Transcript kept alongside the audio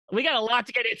We got a lot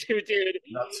to get into, dude.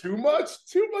 Not too much.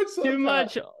 Too much to Too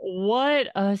unpack. much. What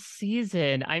a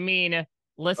season. I mean,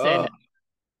 listen, Ugh.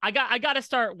 I got to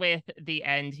start with the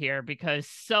end here because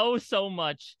so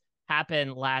much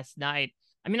happened last night.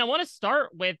 I mean, I want to start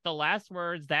with the last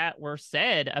words that were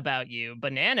said about you.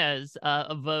 Bananas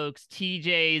evokes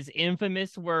TJ's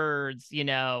infamous words,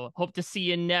 hope to see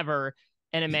you never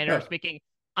in a manner of Yeah. speaking.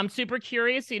 I'm super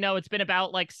curious. It's been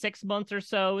about like 6 months or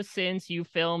so since you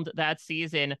filmed that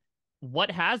season. What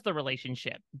has the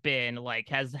relationship been like?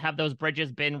 Have those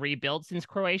bridges been rebuilt since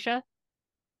Croatia?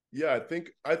 Yeah,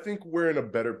 I think we're in a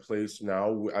better place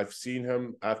now. I've seen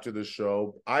him after the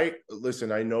show. I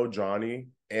listen, I know Johnny,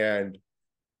 and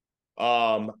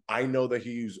I know that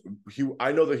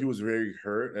I know that he was very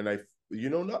hurt, and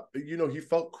not he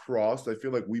felt crossed. I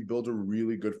feel like we built a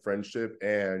really good friendship,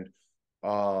 and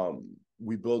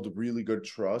we build really good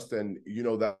trust, and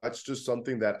that's just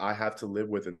something that I have to live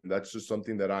with, and that's just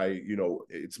something that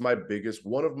it's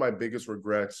one of my biggest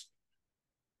regrets,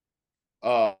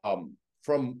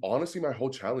 from honestly my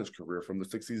whole challenge career, from the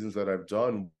 6 seasons that I've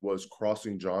done, was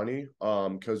crossing Johnny.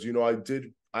 Because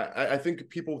I think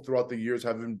people throughout the years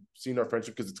haven't seen our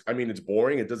friendship, because it's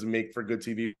boring. It doesn't make for good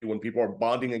TV when people are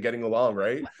bonding and getting along,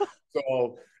 right?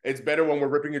 So it's better when we're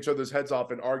ripping each other's heads off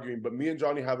and arguing. But me and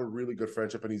Johnny have a really good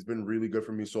friendship, and he's been really good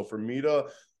for me. So for me to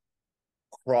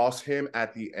cross him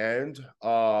at the end,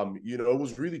 it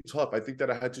was really tough. I think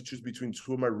that I had to choose between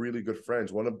two of my really good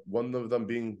friends. One of them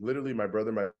being literally my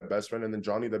brother, my best friend, and then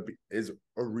Johnny, that is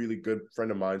a really good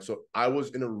friend of mine. So I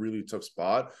was in a really tough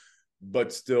spot.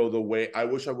 But still, the way I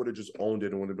wish I would have just owned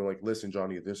it and would have been like, listen,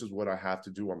 Johnny, this is what I have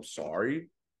to do. I'm sorry.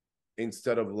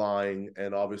 Instead of lying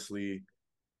and obviously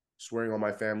swearing on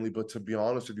my family. But to be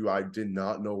honest with you, I did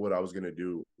not know what I was gonna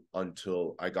do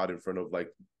until I got in front of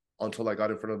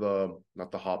the,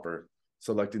 not the hopper,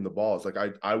 selecting the balls. Like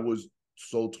I was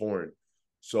so torn.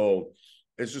 So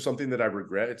it's just something that I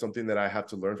regret. It's something that I have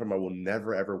to learn from. I will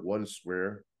never ever once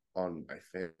swear on my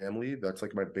family. That's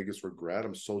like my biggest regret.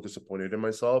 I'm so disappointed in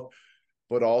myself.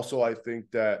 But also I think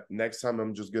that next time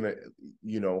I'm just gonna,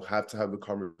 have to have the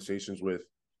conversations with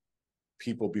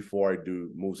people before I do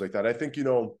moves like that. I think,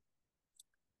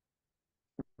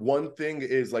 one thing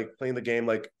is like playing the game,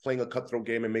 like playing a cutthroat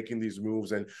game and making these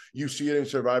moves. And you see it in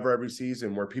Survivor every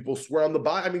season where people swear on the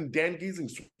Bible. I mean, Dan Giesing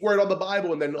swore on the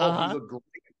Bible, and then, oh, he's Uh-huh. a great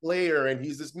player and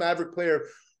he's this maverick player.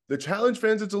 The challenge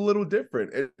fans, it's a little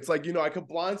different. It's like, I could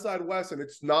blindside Wes, and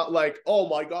it's not like, oh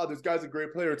my God, this guy's a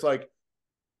great player. It's like,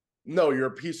 no, you're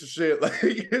a piece of shit. Like,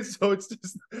 so it's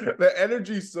just the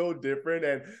energy is so different.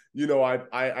 And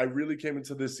I really came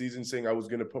into this season saying I was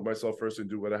going to put myself first and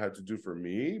do what I had to do for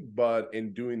me. But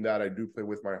in doing that, I do play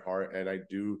with my heart, and I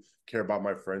do care about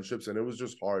my friendships. And it was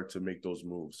just hard to make those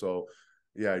moves. So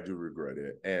yeah, I do regret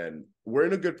it. And we're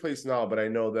in a good place now, but I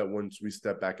know that once we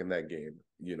step back in that game,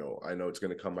 I know it's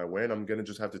going to come my way, and I'm going to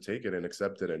just have to take it and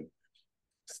accept it and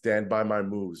stand by my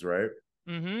moves, right?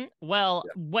 Well,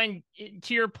 Yeah.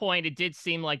 to your point, it did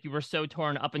seem like you were so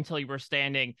torn up until you were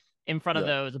standing in front of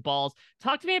Yeah. those balls.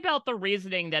 Talk to me about the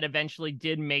reasoning that eventually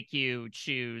did make you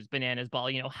choose Banana's ball.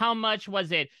 How much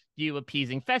was it you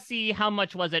appeasing Fessy? How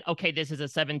much was it, okay, this is a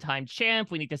 7-time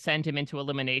champ. We need to send him into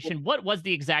elimination. What was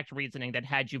the exact reasoning that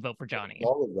had you vote for Johnny?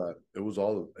 All of that. It was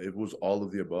all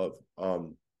of the above.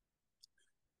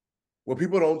 What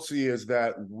people don't see is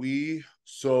that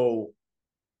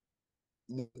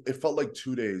it felt like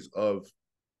 2 days of,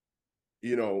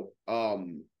 you know,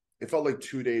 it felt like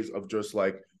 2 days of just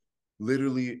like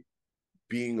literally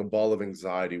being a ball of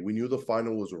anxiety. We knew the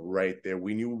final was right there.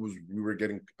 We knew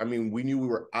we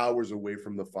were hours away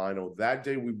from the final. That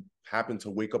day we happened to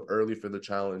wake up early for the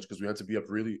challenge because we had to be up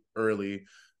really early.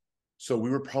 So we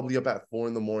were probably up at 4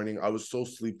 in the morning. I was so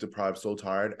sleep deprived, so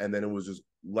tired. And then it was just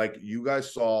like you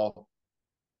guys saw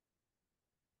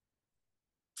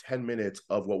 10 minutes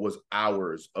of what was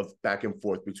hours of back and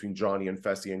forth between Johnny and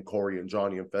Fessy and Corey, and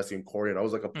Johnny and Fessy and Corey. And I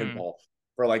was like a Hmm. pinball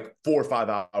for like 4 or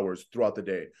 5 hours throughout the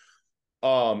day.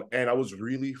 And I was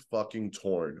really fucking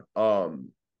torn.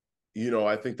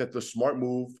 I think that the smart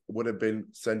move would have been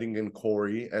sending in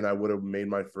Corey, and I would have made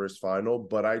my first final.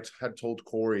 But I had told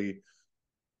Corey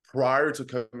prior to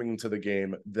coming into the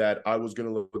game that I was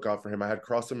going to look out for him. I had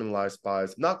crossed him in Live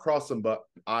Spies, not crossed him, but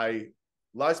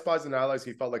Live Spies and Allies.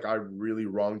 He felt like I really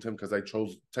wronged him because I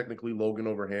chose technically Logan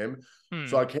over him.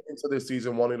 So Hmm. I came into this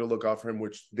season wanting to look out for him,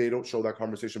 which they don't show that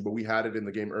conversation, but we had it in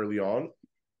the game early on.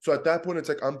 So at that point, it's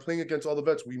like I'm playing against all the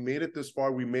vets. We made it this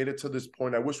far. We made it to this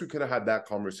point. I wish we could have had that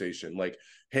conversation. Like,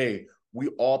 hey, we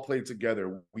all played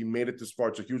together. We made it this far.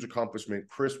 It's a huge accomplishment.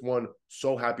 Chris won.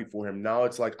 So happy for him. Now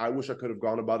it's like I wish I could have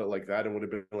gone about it like that and would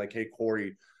have been like, hey, Corey,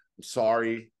 I'm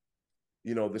sorry.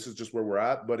 this is just where we're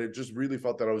at. But it just really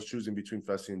felt that I was choosing between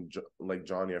Fessy and like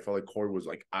Johnny. I felt like Corey was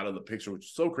like out of the picture, which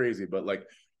is so crazy. But like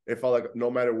it felt like no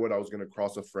matter what, I was gonna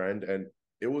cross a friend, and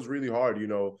it was really hard.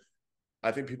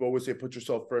 I think people always say put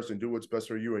yourself first and do what's best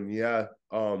for you. And yeah,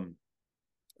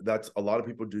 that's a lot of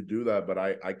people do that, but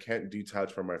I can't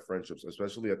detach from my friendships,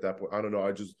 especially at that point. I don't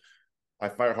know. I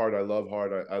fight hard. I love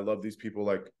hard. I love these people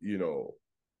like,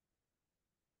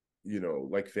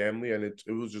 like family, and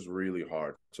it was just really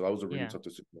hard. So that was a really Yeah. tough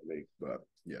decision to make. But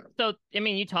yeah. So, I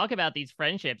mean, you talk about these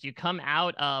friendships. You come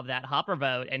out of that Hopper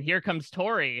vote, and here comes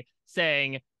Tori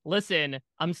saying, listen,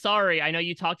 I'm sorry. I know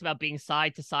you talked about being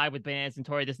side to side with Bananas and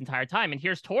Tori this entire time. And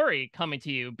here's Tori coming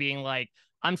to you being like,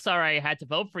 I'm sorry I had to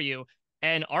vote for you.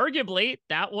 And arguably,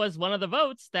 that was one of the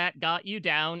votes that got you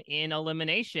down in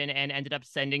elimination and ended up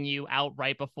sending you out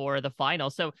right before the final.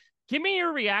 So give me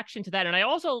your reaction to that. And I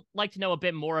also like to know a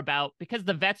bit more about, because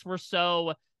the vets were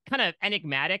so kind of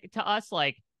enigmatic to us,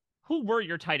 like, who were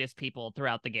your tightest people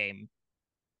throughout the game?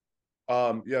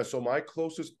 Yeah, so my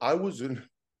closest, I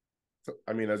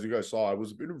mean, as you guys saw, I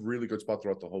was in a really good spot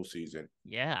throughout the whole season.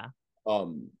 Yeah.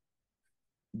 Um,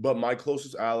 but my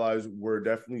closest allies were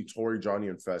definitely Tori, Johnny,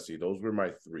 and Fessy. Those were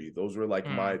my three. Those were like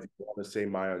Mm. if you want to say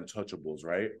my untouchables,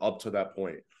 right? Up to that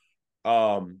point.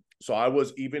 So I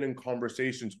was even in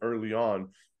conversations early on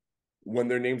when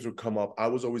their names would come up, I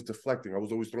was always deflecting. I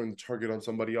was always throwing the target on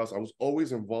somebody else. I was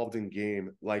always involved in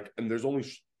game. Like, and there's only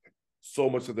so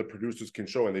much that the producers can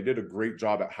show, and they did a great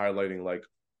job at highlighting like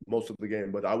most of the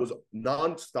game. But I was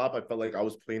nonstop. I felt like I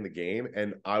was playing the game,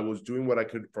 and I was doing what I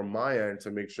could from my end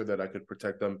to make sure that I could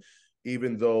protect them,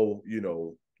 even though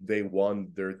they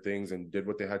won their things and did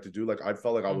what they had to do. Like I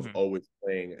felt like I was Mm-hmm. always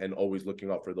playing and always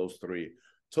looking out for those three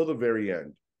till the very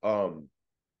end.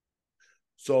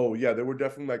 So yeah, they were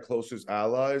definitely my closest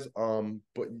allies.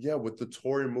 But yeah, with the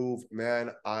Tory move,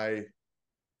 man, I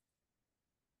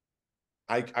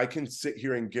can sit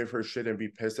here and give her shit and be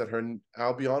pissed at her. And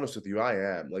I'll be honest with you, I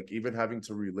am. Like even having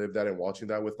to relive that and watching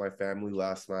that with my family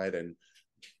last night, and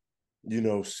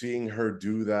seeing her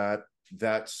do that,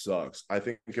 that sucks. I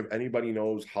think if anybody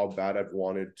knows how bad I've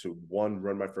wanted to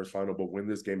run my first final, but win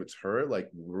this game, it's her. Like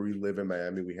we live in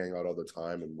Miami, we hang out all the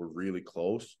time, and we're really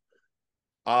close.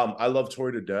 I love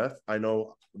Tori to death. I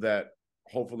know that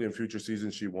hopefully in future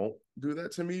seasons she won't do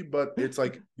that to me, but it's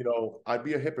like, I'd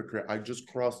be a hypocrite. I just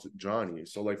crossed Johnny.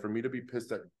 So like for me to be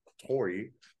pissed at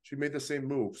Tori, she made the same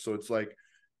move. So it's like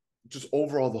just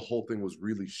overall the whole thing was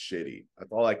really shitty.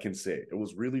 That's all I can say. It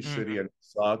was really Mm-hmm. shitty and it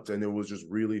sucked, and it was just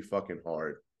really fucking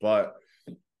hard. But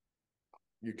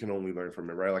you can only learn from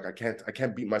it, right? Like I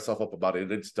can't beat myself up about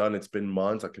it. It's done. It's been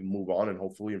months. I can move on, and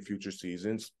hopefully in future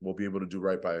seasons we'll be able to do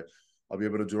right by. I'll be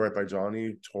able to do right by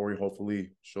Johnny. Tori,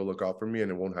 hopefully she'll look out for me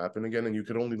and it won't happen again. And you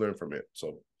can only learn from it.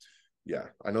 So yeah,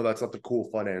 I know that's not the cool,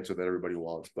 fun answer that everybody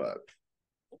wants, but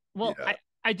Well, yeah.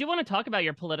 I do want to talk about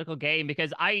your political game,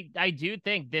 because I do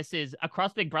think this is,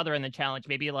 across Big Brother and the challenge,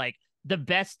 maybe like the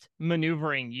best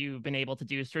maneuvering you've been able to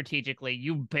do strategically.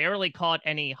 You barely caught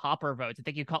any Hopper votes. I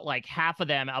think you caught like half of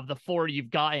them of the four you've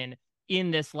gotten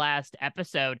in this last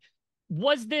episode.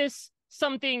 Was this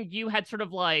something you had sort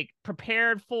of like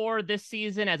prepared for this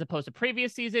season as opposed to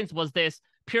previous seasons? Was this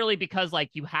purely because like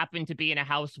you happened to be in a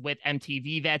house with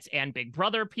MTV vets and Big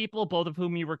Brother people, both of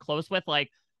whom you were close with?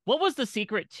 Like, what was the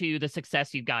secret to the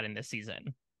success you got in this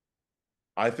season?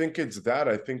 I think it's that.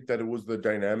 I think that it was the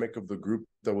dynamic of the group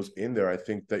that was in there. I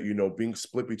think that, being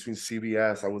split between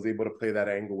CBS, I was able to play that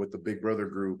angle with the Big Brother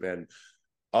group, and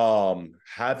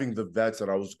having the vets,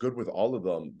 and I was good with all of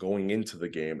them going into the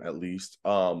game at least.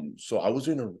 So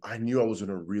I knew I was in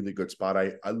a really good spot.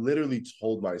 I literally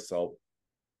told myself,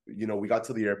 we got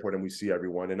to the airport and we see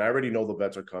everyone, and I already know the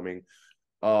vets are coming.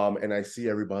 And I see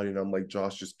everybody, and I'm like,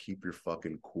 Josh, just keep your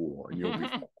fucking cool, and you'll be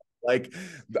fine. Like,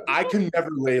 I can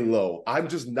never lay low. I'm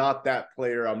just not that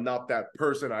player. I'm not that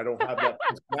person. I don't have that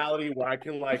personality where I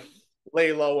can like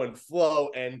lay low and flow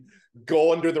and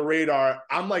go under the radar.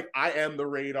 I'm like, I am the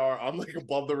radar. I'm like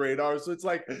above the radar. So it's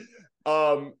like,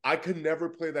 I could never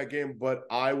play that game, but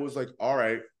I was like, all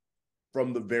right,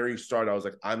 from the very start, I was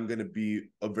like, I'm gonna be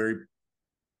a very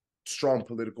strong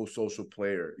political social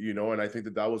player, and I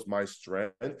think that was my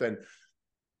strength. And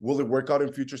will it work out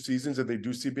in future seasons if they do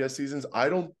CBS seasons? I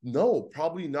don't know.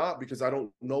 Probably not, because I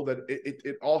don't know that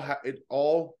it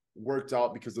all worked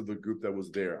out because of the group that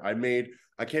was there. I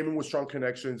came in with strong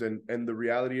connections, and the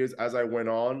reality is, as I went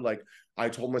on, like I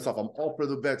told myself I'm all for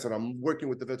the vets and I'm working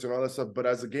with the vets and all that stuff. But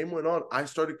as the game went on, I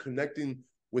started connecting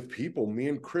with people. Me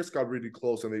and Chris got really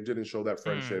close, and they didn't show that Mm.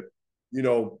 friendship. You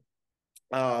know,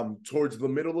 Towards the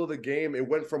middle of the game, it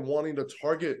went from wanting to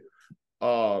target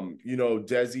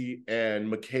Desi and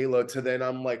Michaela, to then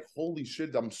I'm like, holy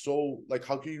shit, I'm so like,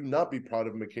 how can you not be proud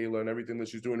of Michaela and everything that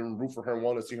she's doing and root for her and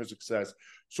want to see her success?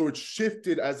 So it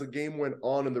shifted as the game went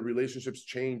on and the relationships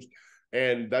changed.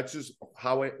 And that's just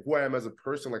who I am as a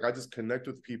person. Like I just connect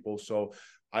with people. So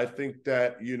I think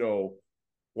that,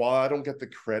 while I don't get the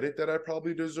credit that I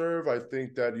probably deserve, I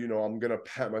think that, I'm going to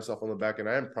pat myself on the back, and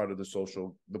I am proud of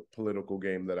the political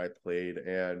game that I played.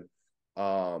 And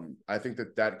I think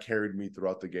that carried me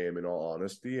throughout the game, in all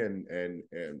honesty. And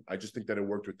I just think that it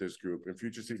worked with this group. In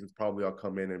future seasons, probably I'll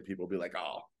come in and people will be like,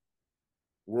 oh,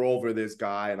 we're over this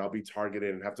guy, and I'll be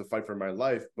targeted and have to fight for my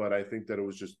life. But I think that it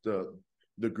was just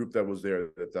the group that was there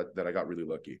that I got really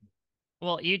lucky.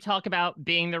 Well, you talk about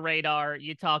being the radar,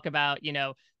 you talk about,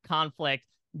 conflict.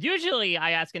 Usually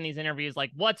I ask in these interviews, like,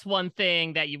 what's one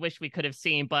thing that you wish we could have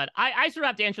seen? But I sort of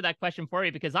have to answer that question for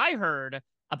you, because I heard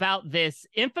about this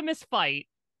infamous fight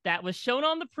that was shown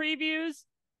on the previews,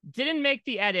 didn't make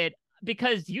the edit,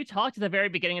 because you talked at the very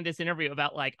beginning of this interview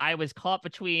about, like, I was caught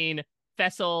between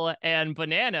Fessy and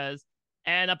Bananas.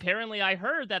 And apparently I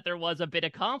heard that there was a bit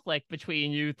of conflict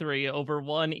between you three over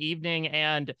one evening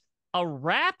and a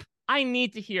rap. I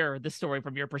need to hear the story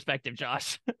from your perspective,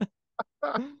 Josh.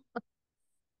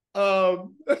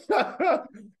 um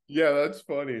yeah, that's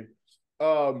funny.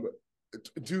 um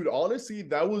Dude, honestly,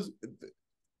 that was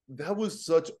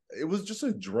such it was just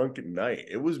a drunken night.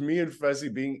 It was me and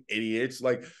Fessy being idiots.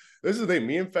 Like, this is the thing,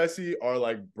 me and Fessy are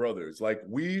like brothers. Like,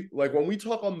 when we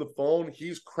talk on the phone,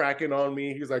 he's cracking on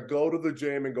me. He's like, go to the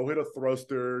gym and go hit a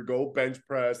thruster, go bench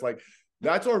press. Like,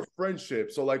 that's our friendship.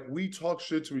 So like, we talk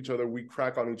shit to each other, we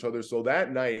crack on each other. So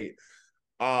that night,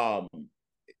 um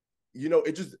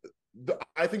it just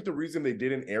I think the reason they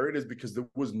didn't air it is because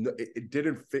it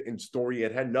didn't fit in story.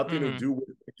 It had nothing to do with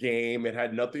the game. It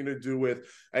had nothing to do with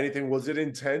anything. Was it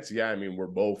intense? Yeah, I mean, we're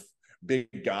both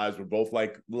big guys. We're both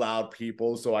like loud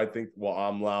people. So I think, well,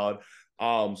 I'm loud.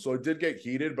 So it did get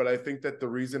heated, but I think that the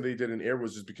reason they didn't air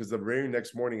was just because the very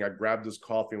next morning I grabbed this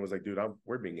coffee and was like, dude,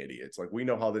 we're being idiots. Like, we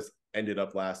know how this ended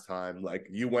up last time. Like,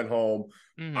 you went home.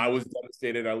 I was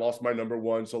devastated. I lost my number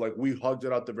one. So like, we hugged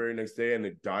it out the very next day and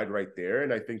it died right there.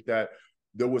 And I think that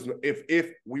there was no,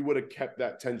 if we would have kept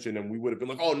that tension and we would have been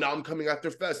like, oh, now I'm coming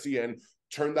after Fessy and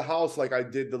turned the house like I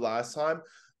did the last time.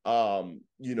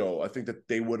 I think that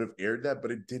they would have aired that,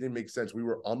 but it didn't make sense. We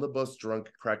were on the bus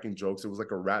drunk, cracking jokes. It was like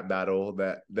a rap battle.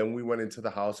 That then we went into the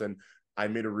house and I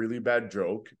made a really bad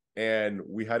joke and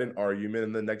we had an argument,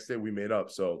 and the next day we made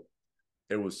up. So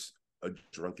it was a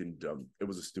drunken dumb. It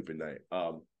was a stupid night.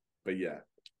 But yeah,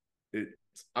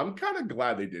 I'm kind of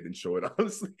glad they didn't show it,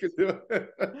 honestly, because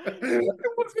it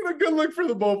wasn't a good look for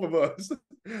the both of us.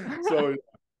 So,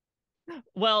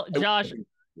 well, Josh,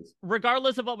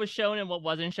 regardless of what was shown and what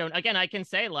wasn't shown, again, I can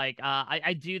say, like,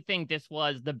 I do think this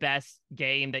was the best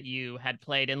game that you had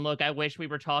played. And look, I wish we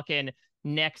were talking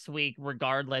next week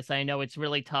regardless. I know it's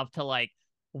really tough to, like,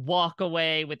 walk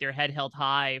away with your head held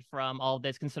high from all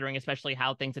this, considering especially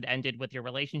how things had ended with your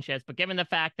relationships. But given the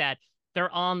fact that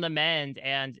they're on the mend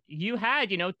and you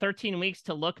had, 13 weeks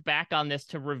to look back on this,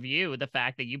 to review the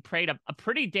fact that you played a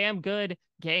pretty damn good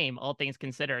game, all things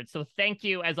considered. So thank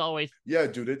you as always. Yeah,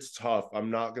 dude, it's tough. I'm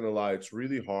not gonna lie. It's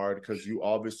really hard because you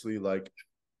obviously like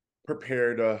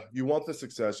prepared. You want the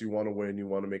success, you want to win, you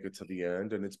want to make it to the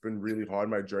end. And it's been really hard.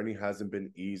 My journey hasn't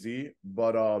been easy,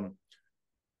 but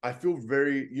I feel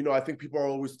very, I think people are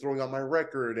always throwing out my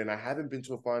record and I haven't been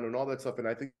to a final and all that stuff. And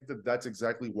I think that that's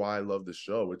exactly why I love the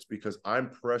show. It's because I'm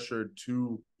pressured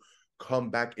to come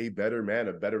back a better man,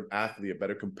 a better athlete, a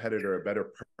better competitor, a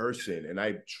better person. And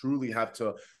I truly have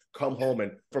to come home,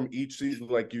 and from each season,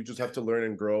 like, you just have to learn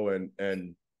and grow and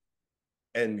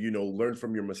learn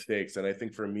from your mistakes. And I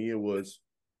think for me, it was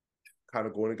kind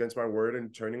of going against my word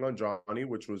and turning on Johnny,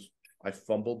 which was, I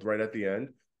fumbled right at the end.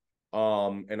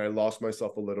 And I lost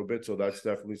myself a little bit. So that's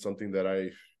definitely something that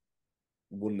I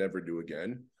will never do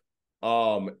again.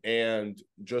 And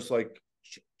just like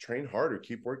train harder,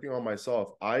 keep working on myself.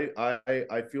 I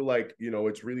feel like,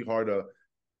 it's really hard to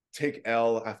take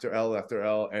L after L after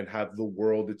L and have the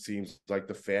world, it seems like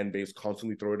the fan base,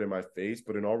 constantly throw it in my face.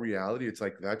 But in all reality, it's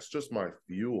like, that's just my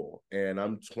fuel. And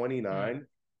I'm 29.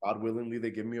 God willingly, they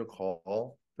give me a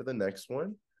call for the next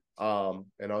one.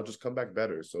 And I'll just come back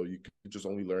better. So you can just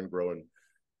only learn, grow, and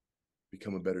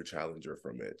become a better challenger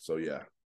from it. So yeah.